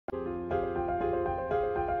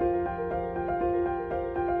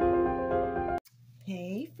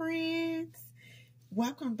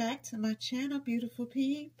Welcome back to my channel, beautiful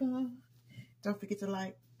people. Don't forget to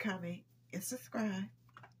like, comment, and subscribe.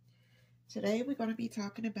 Today we're going to be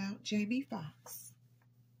talking about Jamie Foxx.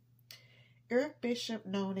 Eric Bishop,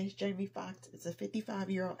 known as Jamie Foxx, is a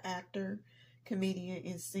 55-year-old actor, comedian,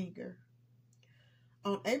 and singer.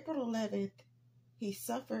 On April 11th, he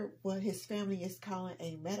suffered what his family is calling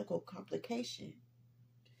a medical complication.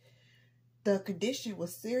 The condition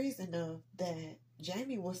was serious enough that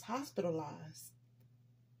Jamie was hospitalized.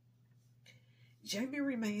 Jamie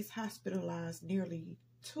remains hospitalized nearly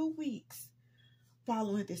 2 weeks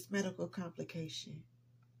following this medical complication.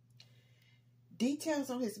 Details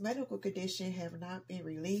on his medical condition have not been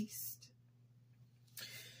released.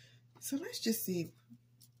 So let's see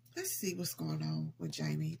what's going on with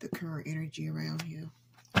Jamie, the current energy around him.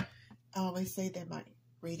 I always say that my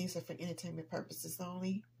readings are for entertainment purposes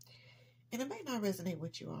only, and it may not resonate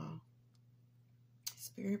with you all.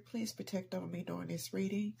 Spirit, please protect over me during this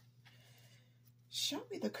reading. Show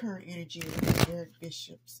me the current energy of Eric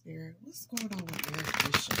Bishop, Spirit. What's going on with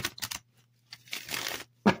Eric Bishop?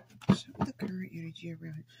 Show me the current energy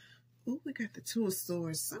around him. Ooh, we got the Two of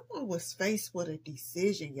Swords. Someone was faced with a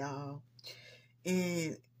decision, y'all.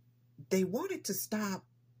 And they wanted to stop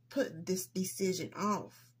putting this decision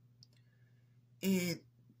off. And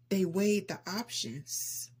they weighed the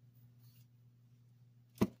options.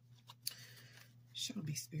 Show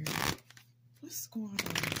me, Spirit. What's going on?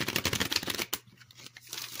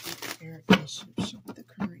 Eric Bishop. Show me the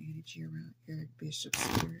current energy around Eric Bishop,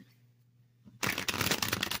 Spirit.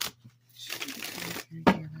 Show me the current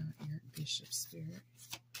energy around Eric Bishop, Spirit.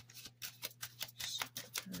 Show me the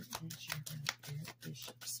current energy around Eric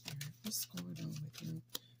Bishop, Spirit. What's going on with him?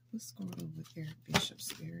 What's going on with Eric Bishop,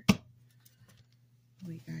 Spirit? What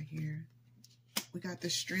we got here? We got the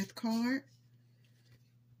Strength card.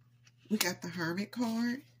 We got the Hermit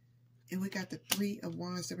card. And we got the Three of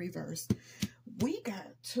Wands in reverse. We got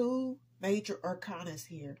two major arcanas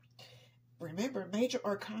here. Remember, major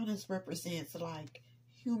arcanas represents like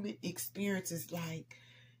human experiences, like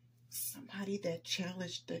somebody that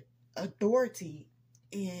challenged the authority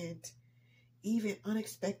and even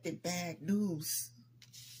unexpected bad news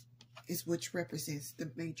is which represents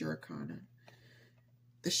the major arcana.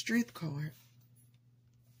 The Strength card.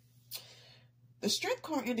 The Strength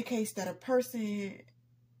card indicates that a person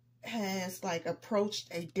has like approached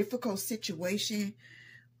a difficult situation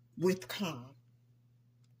with calm.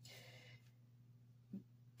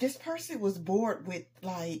 This person was bored with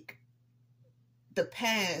like the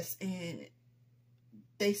past, and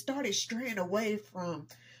they started straying away from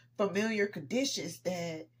familiar conditions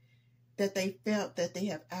that they felt that they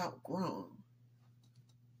have outgrown.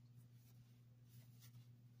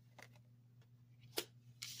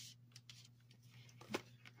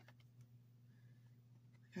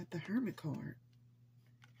 Got the Hermit card.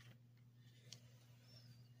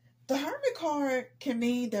 The Hermit card can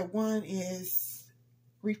mean that one is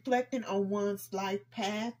reflecting on one's life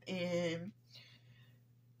path and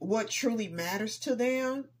what truly matters to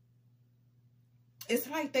them. It's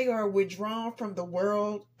like they are withdrawn from the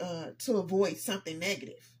world to avoid something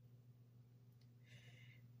negative.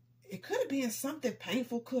 It could have been something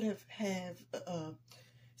painful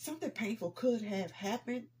something painful could have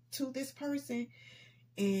happened to this person,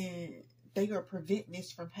 and they are preventing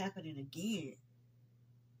this from happening again.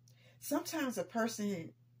 Sometimes a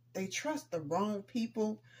person, they trust the wrong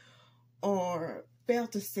people or fail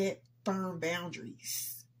to set firm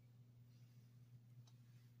boundaries.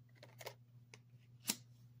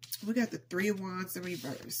 We got the Three of Wands in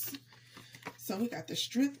reverse. So we got the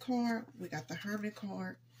Strength card, we got the Hermit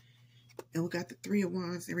card, and we got the Three of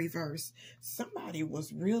Wands in reverse. Somebody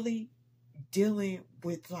was really dealing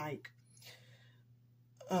with like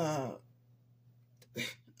a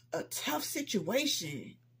tough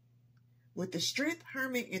situation with the Strength,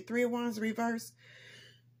 Hermit, and Three of Wands reverse.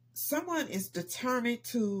 Someone is determined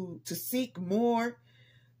to seek more,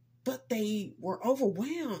 but they were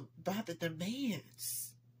overwhelmed by the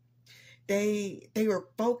demands. They were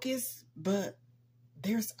focused, but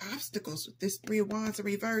there's obstacles with this Three of Wands in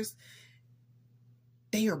reverse.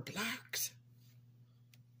 They are blocked.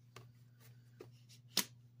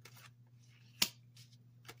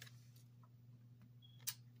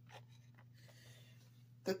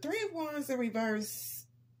 The Three of Wands in reverse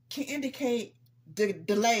can indicate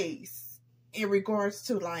delays in regards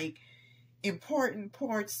to like important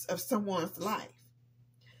parts of someone's life.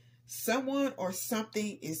 Someone or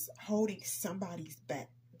something is holding somebody's back.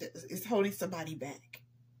 Is holding somebody back.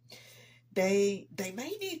 They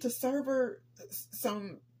may need to sever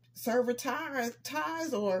some server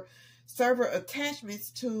ties or server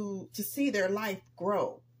attachments to see their life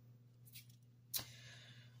grow.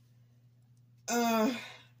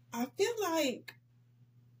 I feel like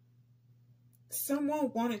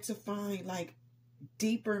someone wanted to find like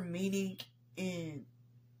deeper meaning in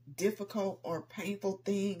difficult or painful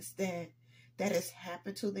things that has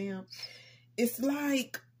happened to them. It's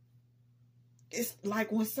like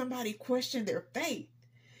when somebody questioned their faith.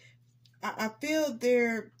 I feel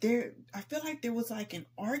I feel like there was like an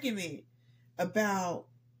argument about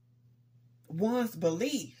one's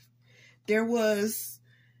belief. There was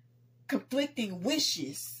conflicting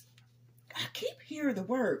wishes. I keep hearing the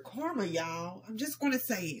word karma, y'all. I'm just going to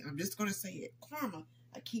say it. I'm just going to say it. Karma.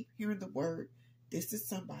 I keep hearing the word. This is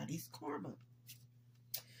somebody's karma.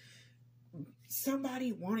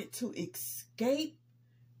 Somebody wanted to escape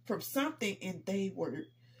from something and they were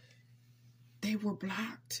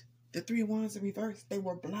blocked. The 3 wands in reverse, they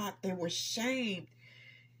were blocked. They were shamed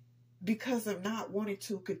because of not wanting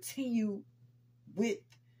to continue with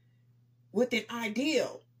an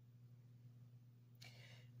ideal.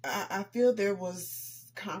 I feel there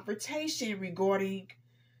was confrontation regarding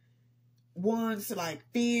one's like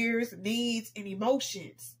fears, needs, and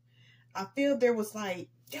emotions. I feel there was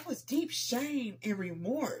deep shame and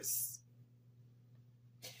remorse.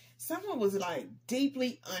 Someone was like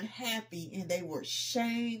deeply unhappy and they were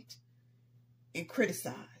shamed and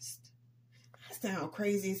criticized. I sound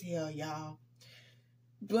crazy as hell, y'all.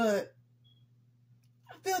 But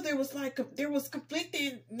I feel there was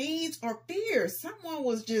conflicting needs or fears. Someone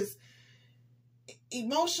was just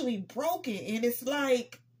emotionally broken, and it's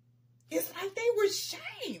like they were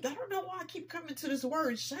shamed. I don't know why I keep coming to this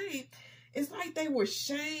word shame. It's like they were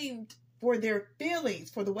shamed for their feelings,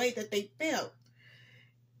 for the way that they felt.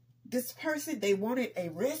 This person, they wanted a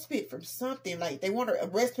respite from something. Like they wanted a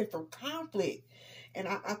respite from conflict. And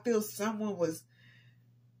I feel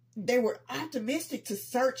they were optimistic to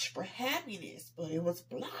search for happiness, but it was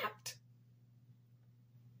blocked.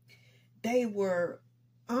 They were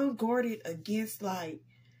unguarded against like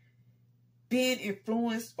being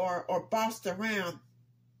influenced or bossed around.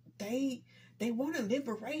 They wanted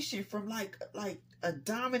liberation from like a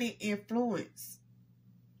dominant influence.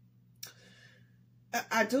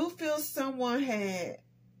 I do feel someone had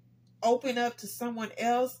opened up to someone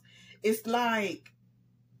else. It's like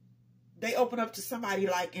they open up to somebody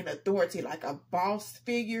like in authority, like a boss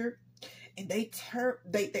figure, and they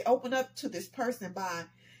open up to this person by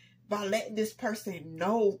letting this person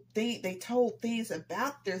know they told things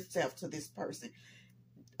about themselves to this person.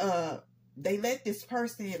 They let this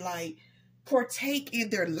person like partake in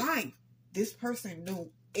their life. This person knew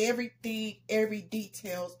everything, every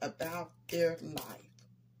details about their life.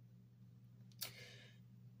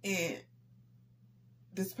 And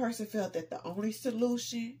this person felt that the only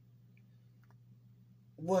solution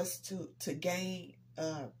was to gain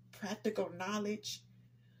practical knowledge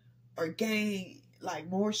or gain like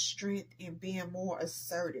more strength in being more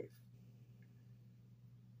assertive.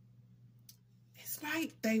 It's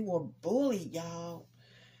like they were bullied, y'all.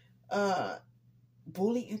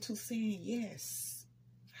 Bullied into saying yes.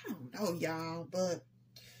 I don't know, y'all, but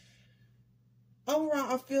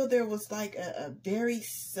overall, I feel there was like a very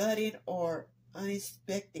sudden or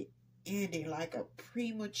unexpected ending, like a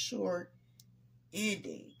premature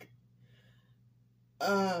ending.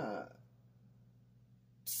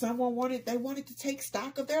 Someone wanted to take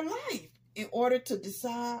stock of their life in order to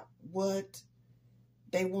decide what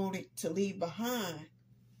they wanted to leave behind.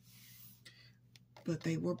 But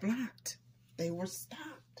they were blocked. They were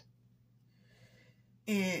stopped.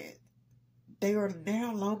 And they are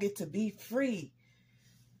now longing to be free.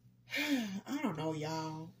 I don't know,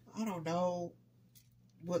 y'all. I don't know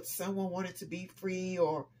what someone wanted to be free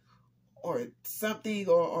or something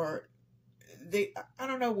or I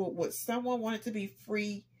don't know what someone wanted to be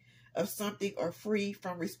free of something or free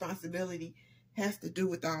from responsibility has to do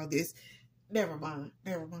with all this. Never mind.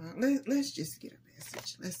 Let's just get a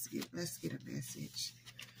message. Let's get a message.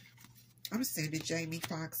 I'm sending Jamie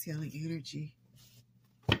Foxx healing energy.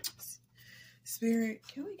 Spirit,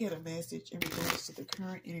 can we get a message in regards to the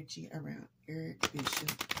current energy around Eric Bishop?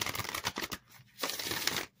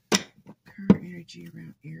 Current energy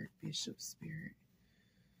around Eric Bishop, Spirit.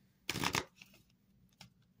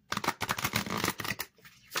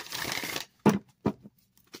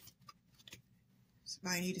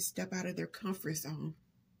 Somebody need to step out of their comfort zone.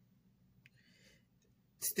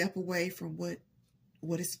 Step away from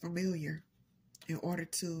what is familiar in order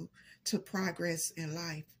to progress in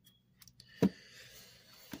life.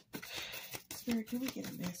 Spirit, can we get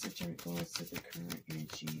a message in regards to the current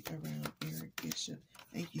energy around Eric Bishop?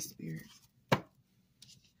 Thank you, Spirit.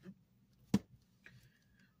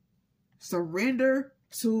 Surrender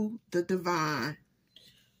to the divine.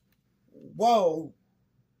 Whoa.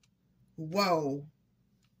 Whoa.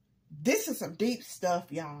 This is some deep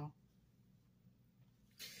stuff, y'all.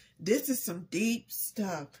 This is some deep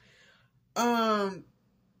stuff. Life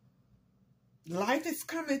is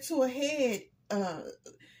coming to a head. How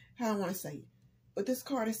I want to say it. What this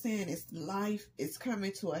card is saying is life is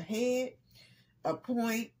coming to a head, a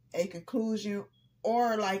point, a conclusion,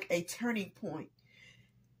 or like a turning point.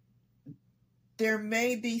 There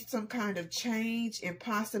may be some kind of change and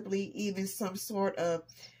possibly even some sort of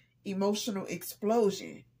emotional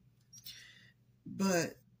explosion.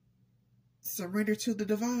 But surrender to the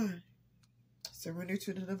divine. Surrender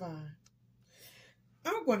to the divine.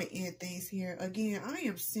 I'm going to end things here. Again, I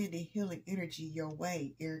am sending healing energy your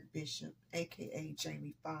way, Eric Bishop, a.k.a.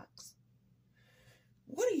 Jamie Foxx.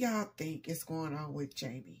 What do y'all think is going on with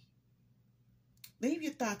Jamie? Leave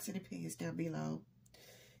your thoughts and opinions down below.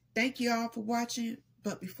 Thank you all for watching.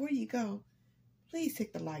 But before you go, please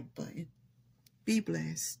hit the like button. Be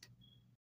blessed.